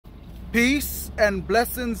Peace and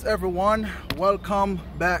blessings, everyone. Welcome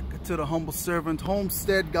back to the Humble Servant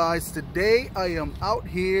Homestead, guys. Today I am out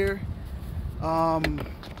here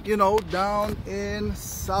down in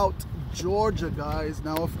South Georgia, guys.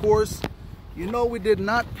 Now, of course, we did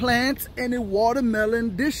not plant any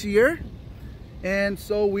watermelon this year, and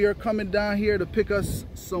so we are coming down here to pick us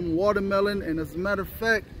some watermelon. And as a matter of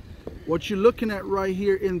fact, what you're looking at right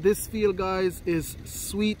here in this field, guys, is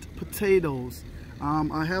sweet potatoes.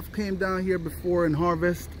 I have came down here before and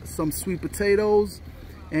harvest some sweet potatoes,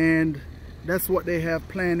 and that's what they have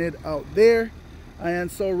planted out there.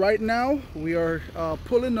 And so right now we are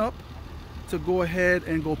pulling up to go ahead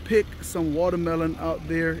and go pick some watermelon out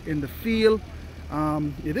there in the field.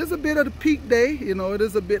 It is a bit of the peak day, it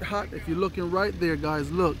is a bit hot. If you're looking right there,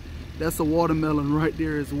 guys, look, that's a watermelon right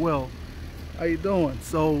there as well. How you doing?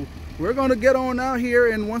 So we're gonna get on out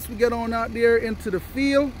here, and once we get on out there into the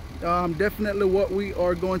field, definitely what we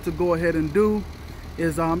are going to go ahead and do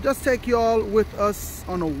is just take y'all with us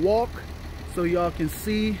on a walk so y'all can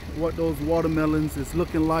see what those watermelons is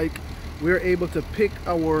looking like. We're able to pick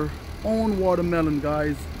our own watermelon,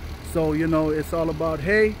 guys. So it's all about,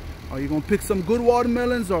 hey, are you gonna pick some good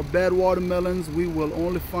watermelons or bad watermelons? We will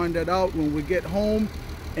only find that out when we get home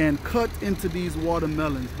and cut into these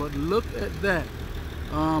watermelons. But look at that.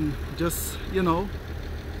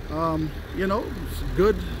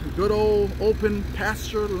 Good old open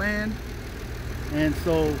pasture land. And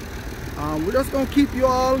so we're just gonna keep you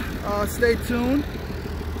all stay tuned.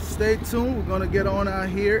 We're gonna get on out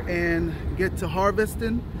here and get to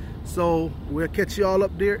harvesting, so we'll catch you all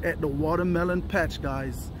up there at the watermelon patch,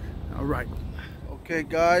 guys. All right, okay,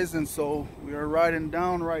 guys, and so we are riding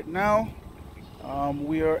down right now.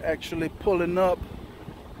 We are actually pulling up.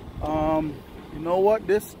 You know what,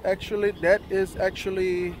 that is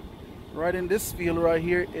actually right in this field right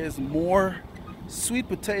here is more sweet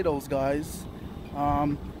potatoes, guys.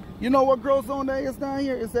 You know what grow zone that is down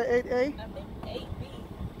here? Is that 8A? I think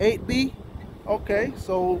 8B. 8B? Okay,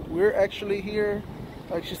 so we're actually here,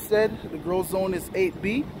 like she said, the grow zone is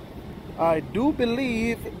 8B. I do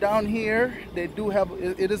believe down here they do have,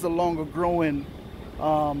 it is a longer growing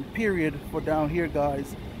period for down here,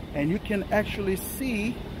 guys. And you can actually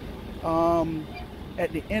see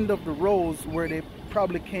at the end of the rows where they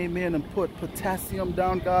probably came in and put potassium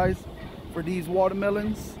down, guys, for these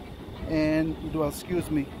watermelons and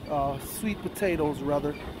sweet potatoes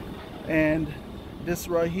rather. And this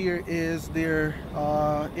right here is their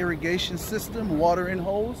irrigation system, watering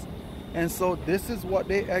hose. And so this is what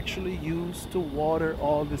they actually use to water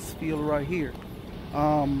all this field right here.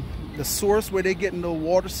 The source where they're getting the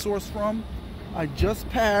water source from, I just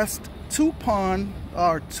passed two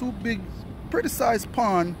big, pretty sized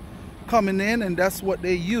pond coming in, and that's what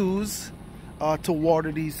they use to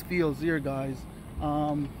water these fields here, guys.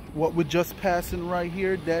 What we're just passing right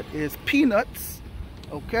here, that is peanuts.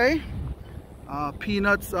 Okay,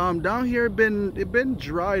 peanuts down here it been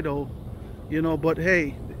dry though, but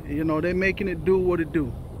hey, they're making it do what it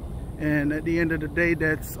do, and at the end of the day,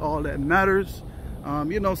 that's all that matters.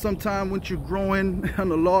 Sometimes when you're growing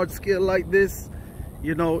on a large scale like this,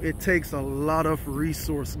 it takes a lot of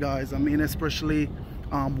resource, guys. I mean, especially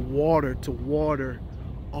water to water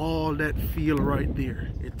all that field right there.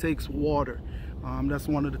 It takes water. That's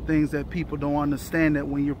one of the things that people don't understand, that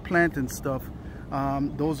when you're planting stuff,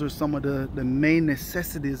 those are some of the main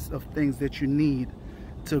necessities of things that you need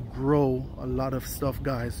to grow a lot of stuff,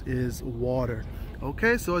 guys, is water.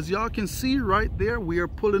 Okay, so as y'all can see right there, we are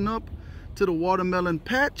pulling up to the watermelon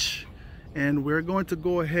patch, and we're going to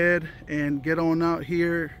go ahead and get on out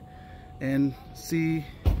here and see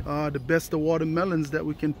the best of watermelons that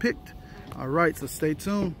we can pick. All right, so stay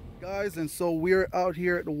tuned, guys. And so we're out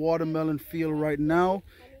here at the watermelon field right now.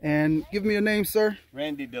 And give me your name, sir.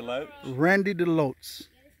 Randy DeLoach. Randy DeLoach.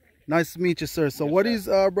 Nice to meet you, sir. So what his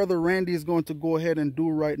brother Randy is going to go ahead and do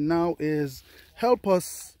right now is help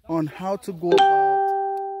us on how to go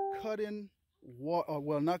about cutting,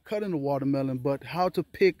 well, not cutting the watermelon, but how to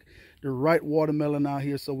pick the right watermelon out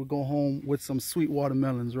here, so we go home with some sweet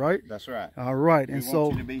watermelons, right? That's right. All right. We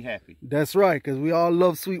want you to be happy. That's right, because we all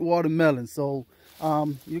love sweet watermelon. So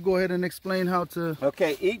you go ahead and explain how to.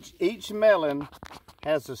 Okay, each melon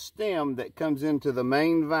has a stem that comes into the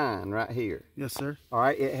main vine right here. Yes, sir. All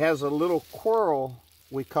right, it has a little quirl,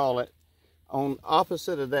 we call it, on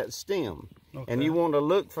opposite of that stem. Okay. And you want to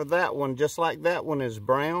look for that one, just like that one is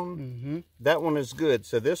brown. Mm-hmm. That one is good.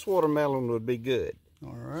 So this watermelon would be good.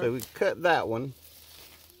 All right. So we cut that one.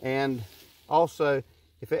 And also,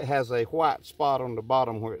 if it has a white spot on the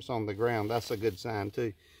bottom where it's on the ground, that's a good sign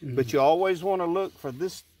too. Mm-hmm. But you always want to look for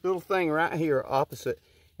this little thing right here opposite.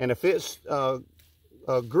 And if it's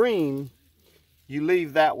green, you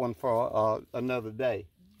leave that one for another day.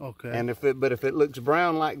 Okay. And if it looks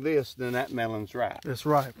brown like this, then that melon's ripe. That's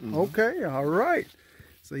right. Okay, all right.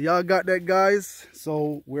 So y'all got that, guys.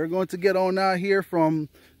 So we're going to get on out here from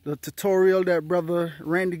the tutorial that Brother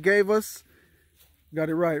Randy gave us. Got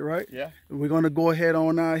it right? Yeah. We're going to go ahead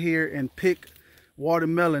on out here and pick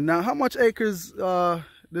watermelon. Now, how much acres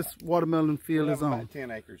this watermelon field is on? About 10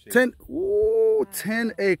 acres here. 10. Ooh,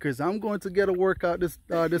 10 acres. I'm going to get a workout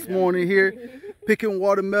this morning here, picking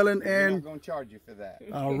watermelon, and I'm not going to charge you for that.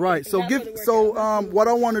 All right. So what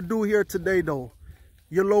I want to do here today, though,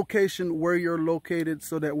 your location, where you're located,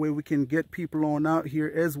 so that way we can get people on out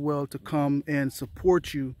here as well to come and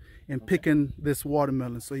support you in picking this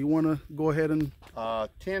watermelon. So you want to go ahead and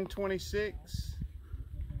 1026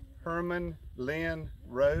 Herman Lynn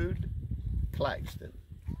Road, Claxton.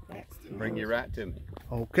 Bring you right to me.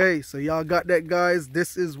 Okay, so y'all got that, guys.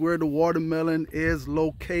 This is where the watermelon is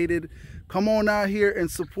located. Come on out here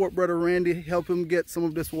and support Brother Randy. Help him get some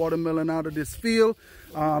of this watermelon out of this field.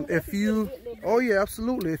 Oh yeah,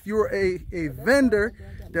 absolutely. If you're a vendor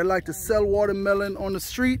that like to sell watermelon on the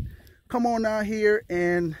street, come on out here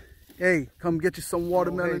and hey, come get you some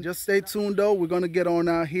watermelon. Okay, just stay tuned though. We're gonna get on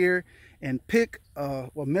out here and pick a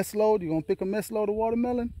mess load. You gonna pick a mess load of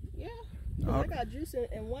watermelon? Yeah. I got juice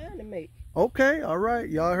and wine to make. Okay, all right.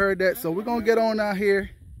 Y'all heard that. So we're going to get on out here.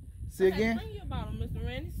 See again? Bring you a bottle, Mr.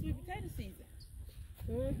 Randy. Sweet potato season.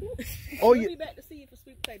 Oh, yeah. We'll be back to see you for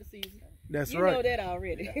sweet potato season. That's right. You know that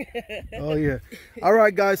already. Oh, yeah. All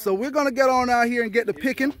right, guys. So we're going to get on out here and get the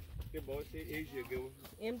picking.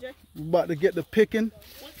 MJ? We're about to get the picking.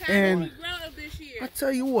 What kind did you grow up this year? I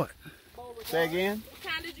tell you what. Say again? What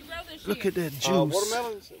kind did you grow this year? Look at that juice.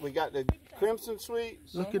 Watermelons, we got the crimson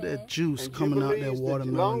sweets. Look at that juice coming out that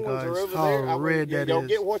watermelon, guys. How red that is. Don't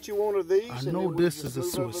get what you want of these. I know this is a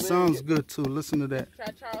sweet. Sounds good too. Listen to that. Try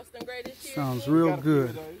Charleston Gray this year. Sounds real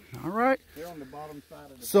good. All right. They're on the bottom side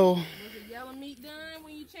of the so, was the yellow meat done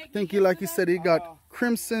when you checked? I think like you said, he got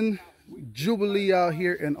crimson Jubilee out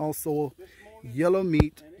here and also yellow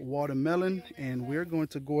meat watermelon, and we're going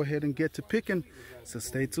to go ahead and get to picking. So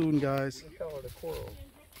stay tuned, guys.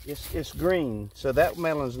 It's green, so that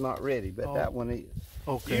melon's not ready, but that one is.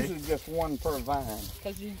 Okay. Usually just one per vine.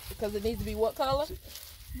 Because it needs to be what color?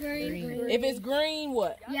 Green. If it's green,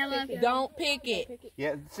 what? Yellow. Don't pick it.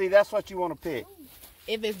 Yeah, see, that's what you want to pick.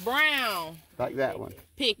 If it's brown, like that one.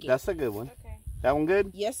 Pick it. That's a good one. Okay. That one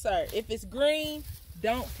good? Yes, sir. If it's green,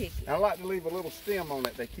 don't pick it. I like to leave a little stem on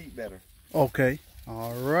it. They keep better. Okay.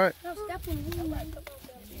 All right. That's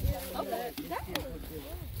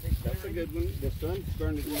a good one. The sun's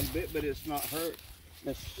burned it a little bit, but it's not hurt.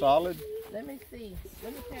 It's solid. Let me see.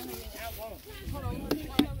 Let me tell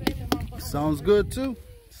you. Sounds good too.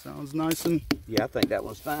 Sounds nice and. Yeah, I think that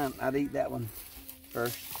one's fine. I'd eat that one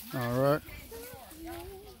first. All right.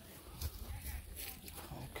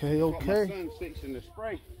 Okay. My son's fixing to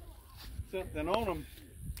spray something on them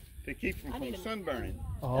to keep them from sunburning.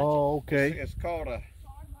 Oh, okay. It's called a.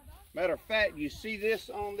 Matter of fact, you see this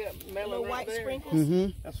on that melon right there?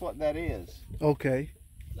 Sprinkles? That's what that is. Okay.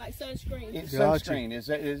 Like sunscreen. It's sunscreen. Is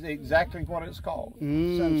exactly what it's called.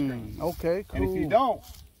 Sunscreen. Okay, cool. And if you don't,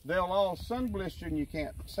 they'll all sun blister and you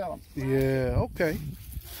can't sell them. Yeah. Okay.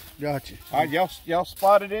 Gotcha. All right, y'all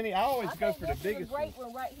spotted any? I always go for the biggest one.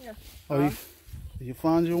 Right here. Oh, you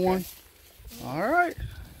found your one? All right.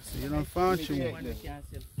 So you done found your one.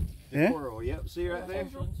 Yeah. Squirrel. Yep. See right there.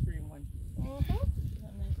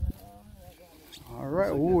 All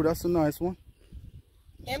right. Ooh, that's a nice one.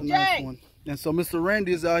 That's MJ. a nice one. And so Mr.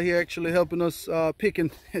 Randy is out here actually helping us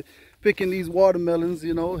picking these watermelons.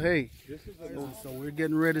 You know, hey. So we're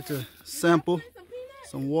getting ready to sample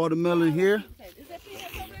some watermelon here.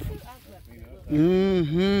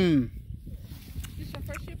 Mm-hmm.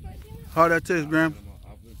 How that taste, Graham?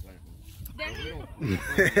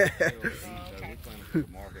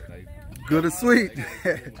 Good and sweet.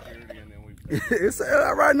 It's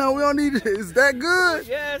right now. We don't need it. Is that good?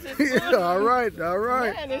 Yes, it's good. All right, all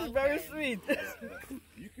right. Man, it's very sweet.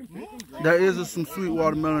 There is some sweet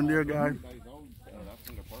watermelon there, guys.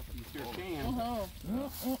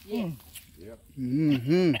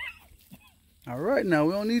 Mm-hmm. All right, now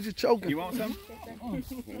we don't need you choking. You want some?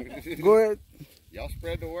 Go ahead. Y'all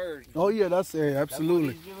spread the word. Oh yeah, that's it.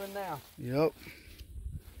 Absolutely. That's what he's doing now. Yep.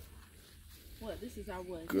 What? This is our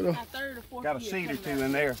what? Good. Our third or fourth. Got a seed or two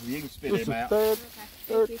in there. You can spit This them is out. third,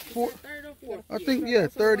 fourth. Third or fourth. I think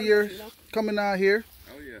third year coming out here.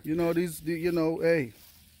 Oh yeah. You know hey,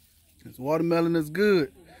 this watermelon is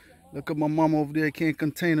good. Look at my mom over there, can't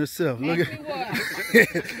contain herself. Look at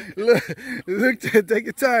look, take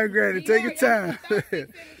your time, Granny. Take your time.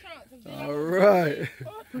 All right.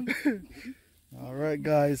 All right,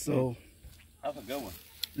 guys. So That's a good one.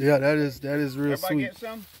 yeah, that is real Everybody sweet. get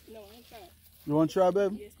some? No, I ain't trying. You want to try,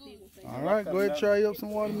 baby? Yes, please. All right, go ahead and try you up some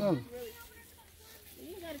watermelon.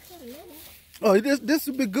 You gotta cut another one. Oh, this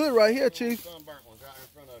would be good right here, Chief. Sunburnt ones right in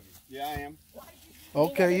front of you. Yeah, I am.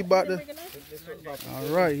 Okay, he about to. All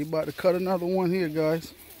right, he about to cut another one here,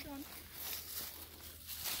 guys.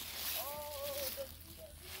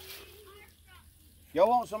 Y'all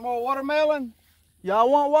want some more watermelon? Y'all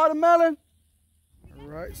want watermelon? All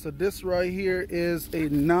right, so this right here is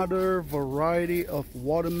another variety of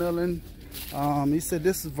watermelon. He said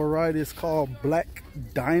this variety is called Black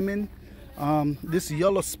Diamond. This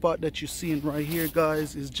yellow spot that you're seeing right here,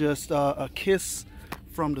 guys, is just a kiss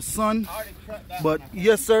from the sun. But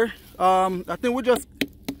yes, sir. I think we're just,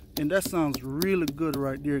 and that sounds really good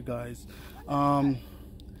right there, guys. Ask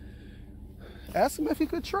him if he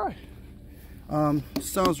could try.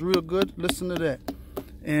 Sounds real good. Listen to that.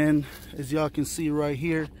 And as y'all can see right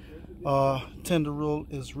here, tender roll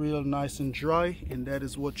is real nice and dry, and that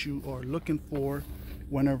is what you are looking for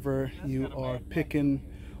whenever you are picking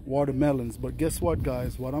watermelons. But guess what,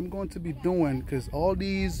 guys? What I'm going to be doing, because all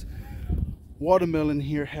these watermelon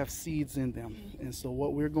here have seeds in them, and so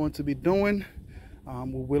what we're going to be doing,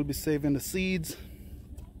 we will be saving the seeds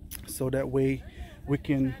so that way we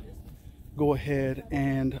can go ahead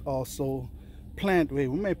and also plant. We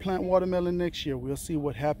may plant watermelon next year. We'll see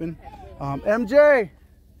what happens. MJ,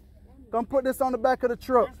 come put this on the back of the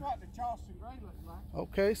truck. That's what the Charleston Gray looks like.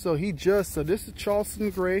 Okay, so so this is Charleston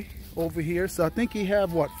Gray over here. So I think he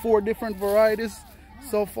have what, 4 different varieties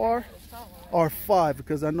so far, or 5,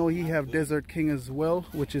 because I know he have Desert King as well,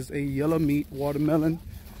 which is a yellow meat watermelon.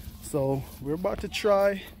 So we're about to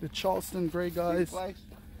try the Charleston Gray, guys.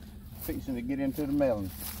 Fixing to get into the melon.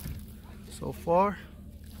 So far,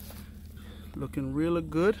 looking really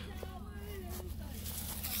good.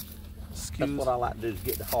 That's what I like to do, is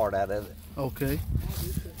get the heart out of it. Okay.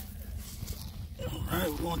 All right,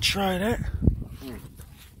 we're gonna try that.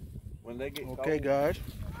 When they get Okay, cold. guys,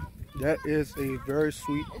 that is a very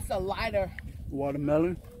sweet It's a lighter.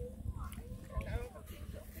 watermelon.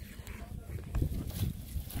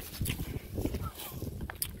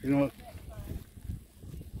 You know what?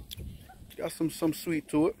 Got some sweet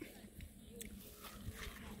to it.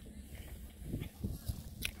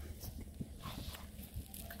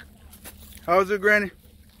 How's it, Granny?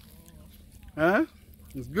 Huh?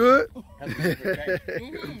 It's good? Has a different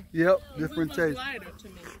taste. Yep, different taste. Lighter to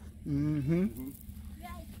me. Mm-hmm.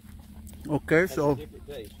 Okay, so Different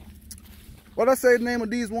taste. what I say the name of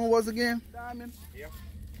these one was again? Diamond. Yep.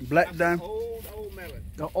 Black Diamond. Old melon.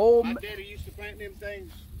 The old My daddy used to plant them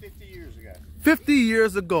things 50 years ago. 50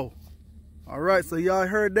 years ago. All right, so y'all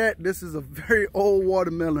heard that. This is a very old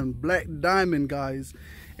watermelon, Black Diamond, guys.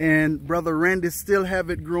 And Brother Randy still have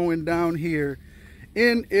it growing down here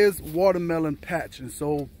in his watermelon patch. And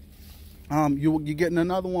so you getting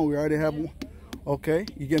another one? We already have one. Okay,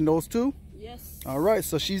 you getting those two? Yes. All right,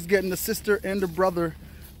 so she's getting the sister and the brother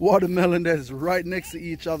watermelon that is right next to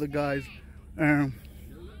each other, guys.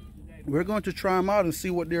 We're going to try them out and see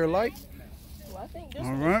what they're like. Well, I think this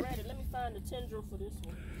All one right. is ready. Let me find the tendril for this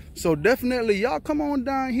one. So definitely, y'all come on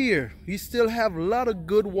down here. We still have a lot of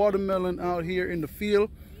good watermelon out here in the field.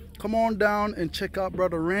 Come on down and check out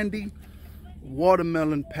Brother Randy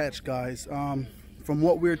watermelon patch, guys. From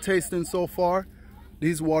what we're tasting so far,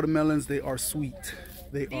 these watermelons, they are sweet.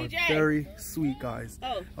 They are very sweet, guys.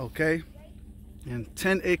 Oh. Okay, and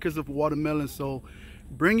 10 acres of watermelon. So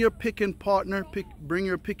bring your picking partner, bring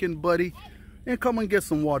your picking buddy, and come and get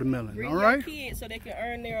some watermelon. Bring all right, your kids so they can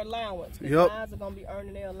earn their allowance. Yep. Guys are gonna be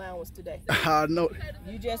earning their allowance today. I know.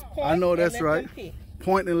 You just point. I know that's and let right. them pick.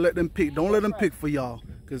 Point and let them pick. Don't let them pick for y'all,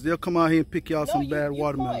 because they'll come out here and pick y'all No, some you bad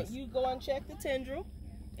watermelons. Point. You go and check the tendril,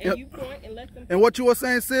 and Yep. you point and let them pick. And what you were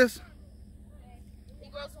saying, sis? He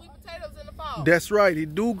grows sweet potatoes in the fall. That's right. He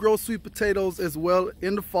do grow sweet potatoes as well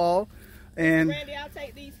in the fall, and Randy, I'll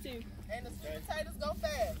take these two. And the sweet potatoes go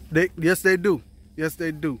fast. yes, they do. Yes,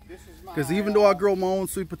 they do. This is my Because even though I grow my own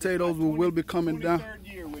sweet potatoes, we will be coming down.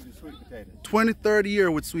 23rd year with the sweet potatoes. 23rd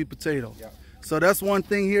year with sweet potatoes. Yep. So that's one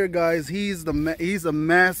thing here, guys. He's a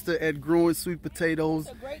master at growing sweet potatoes,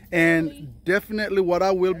 and definitely what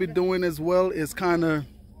I will be doing as well is kind of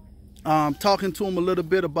talking to him a little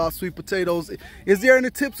bit about sweet potatoes. Is there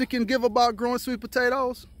any tips you can give about growing sweet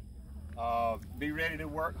potatoes? Be ready to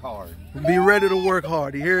work hard. Be ready to work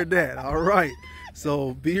hard. You hear that? All right.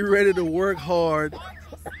 So be ready to work hard. And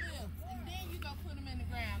then you go put them in the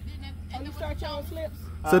ground. And you start your own slips.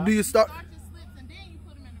 So do you start? Start your slips and then you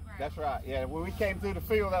put them in the ground. That's right. Yeah, when we came through the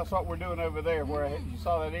field, that's what we're doing over there, where you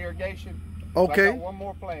saw that irrigation. Okay. So I got one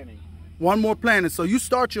more planting. One more planting. So you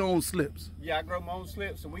start your own slips. Yeah, I grow my own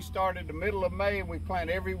slips, and we start in the middle of May, and we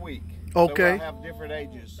plant every week. Okay. So I have different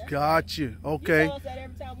ages. Got you. Okay. You tell us that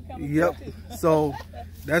every time we come in Yep. too. So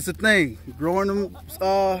that's the thing. Growing them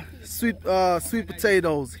sweet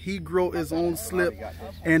potatoes. He grow his own slip,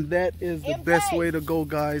 and that is the best way to go,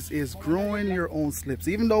 guys. Is growing your own slips.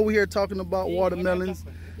 Even though we're here talking about watermelons,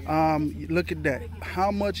 look at that.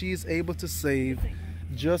 How much he's able to save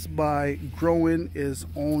just by growing his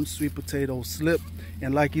own sweet potato slip.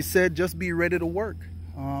 And like he said, just be ready to work.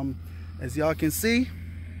 As y'all can see,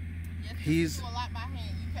 he's do a lot by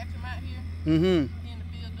hand. You catch them out here mm-hmm. in the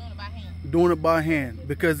field doing it by hand. doing it by hand,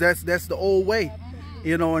 because that's the old way,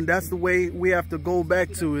 you know, and that's the way we have to go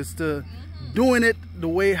back to, is to doing it the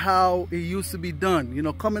way how it used to be done, you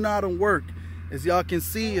know, coming out and work. As y'all can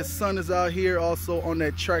see, his son is out here also on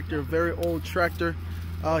that tractor, very old tractor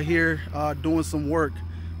out here doing some work.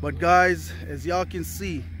 But guys, as y'all can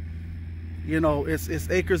see, you know, it's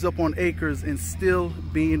acres upon acres and still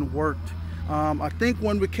being worked. I think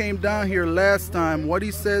when we came down here last time, what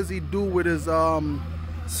he says he do with his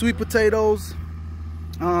sweet potatoes,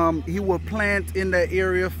 he will plant in that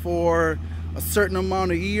area for a certain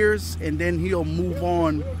amount of years, and then he'll move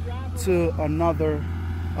on to another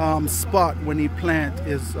spot when he plant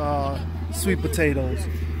his sweet potatoes.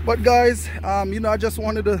 But guys, you know, I just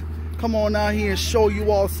wanted to come on out here and show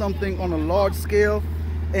you all something on a large scale.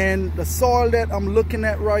 And the soil that I'm looking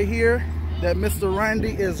at right here, that Mr. Randy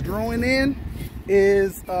is growing in,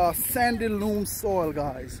 is sandy loam soil,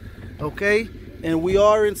 guys. Okay, and we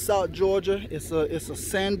are in South Georgia. It's a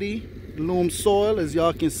sandy loam soil, as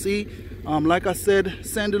y'all can see. Like I said,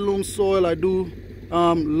 sandy loam soil. I do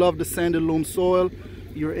love the sandy loam soil.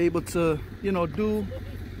 You're able to, you know, do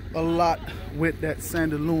a lot with that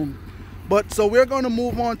sandy loam. But so we're going to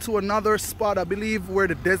move on to another spot, I believe, where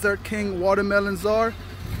the Desert King watermelons are,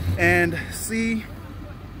 and see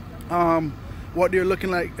what they're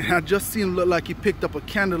looking like. I just seen him look like he picked up a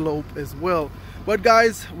cantaloupe as well. But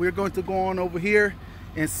guys, we're going to go on over here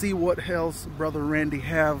and see what else Brother Randy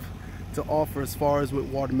have to offer as far as with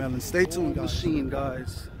watermelons. Stay tuned, guys. Machine,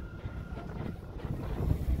 guys.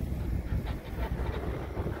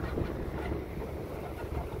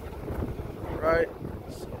 Right.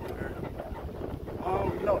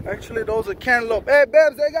 No, actually those are cantaloupe. Hey,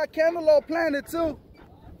 babes, they got cantaloupe planted too.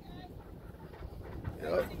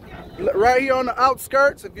 Yep. Right here on the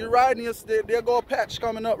outskirts. If you're riding, there'll go a patch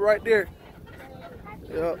coming up right there.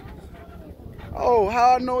 Yep. Oh,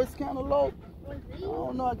 how I know it's cantaloupe? I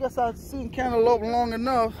don't know. I guess I've seen cantaloupe long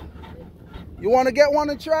enough. You want to get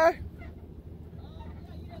one and try?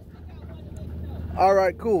 All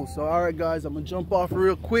right, cool. So, all right, guys, I'm gonna jump off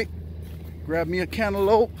real quick. Grab me a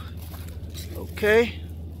cantaloupe. Okay.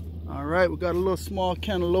 All right, we got a little small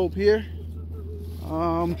cantaloupe here.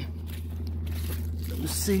 Let me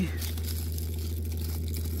see.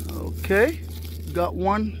 Okay, got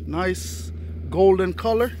one nice golden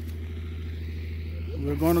color.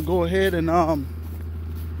 We're gonna go ahead and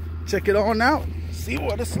check it on out, see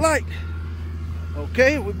what it's like.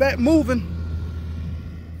 Okay, we're back moving.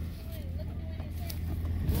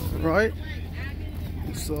 Right.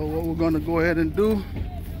 So what we're gonna go ahead and do,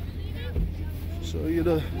 show you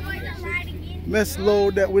the mess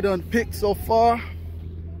load that we done picked so far.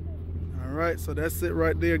 All right, so that's it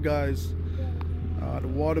right there, guys. The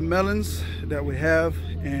watermelons that we have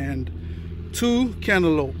and 2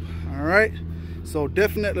 cantaloupe. All right, so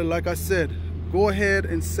definitely, like I said, go ahead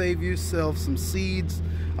and save yourself some seeds.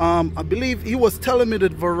 I believe he was telling me the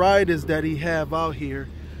varieties that he have out here.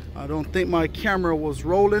 I don't think my camera was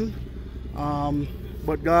rolling,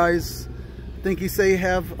 but guys, I think he say he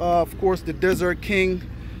have of course the Desert King,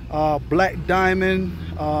 Black Diamond.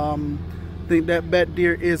 I think that back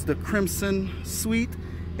there is the Crimson Sweet,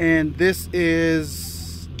 and this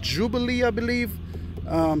is Jubilee, I believe.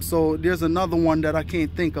 So there's another one that I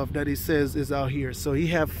can't think of that he says is out here. So he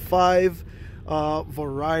have 5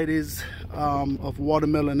 varieties of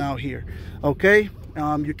watermelon out here. Okay,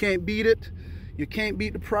 you can't beat it. You can't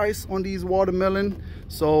beat the price on these watermelon.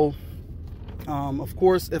 So of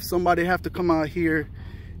course, if somebody have to come out here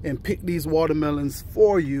and pick these watermelons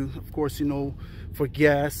for you, of course, you know, for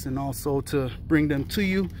gas and also to bring them to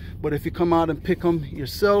you. But if you come out and pick them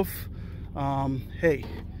yourself, hey,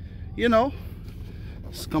 you know,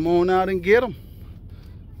 just come on out and get them.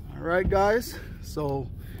 All right, guys, so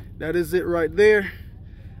that is it right there.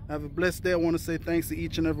 Have a blessed day. I want to say thanks to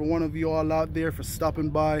each and every one of you all out there for stopping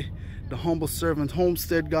by the Humble Servant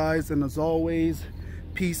Homestead, guys. And as always,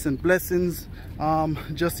 peace and blessings.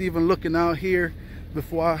 Just even looking out here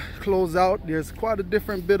before I close out, there's quite a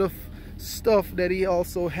different bit of stuff that he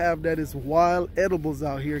also have that is wild edibles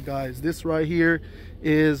out here, guys. This right here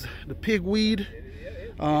is the pigweed.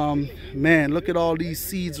 Man, look at all these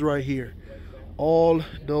seeds right here. All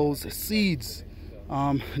those seeds.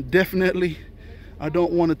 Definitely I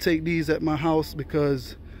don't want to take these at my house,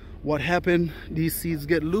 because what happened, these seeds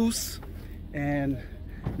get loose and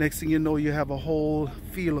next thing you know, you have a whole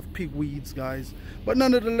field of pigweeds, guys. But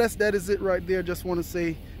nonetheless, that is it right there. Just want to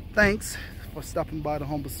say thanks for stopping by the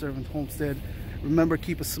Humble Servant Homestead. Remember,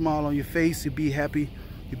 keep a smile on your face. You be happy,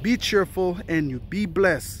 you be cheerful, and you be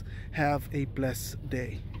blessed. Have a blessed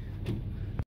day.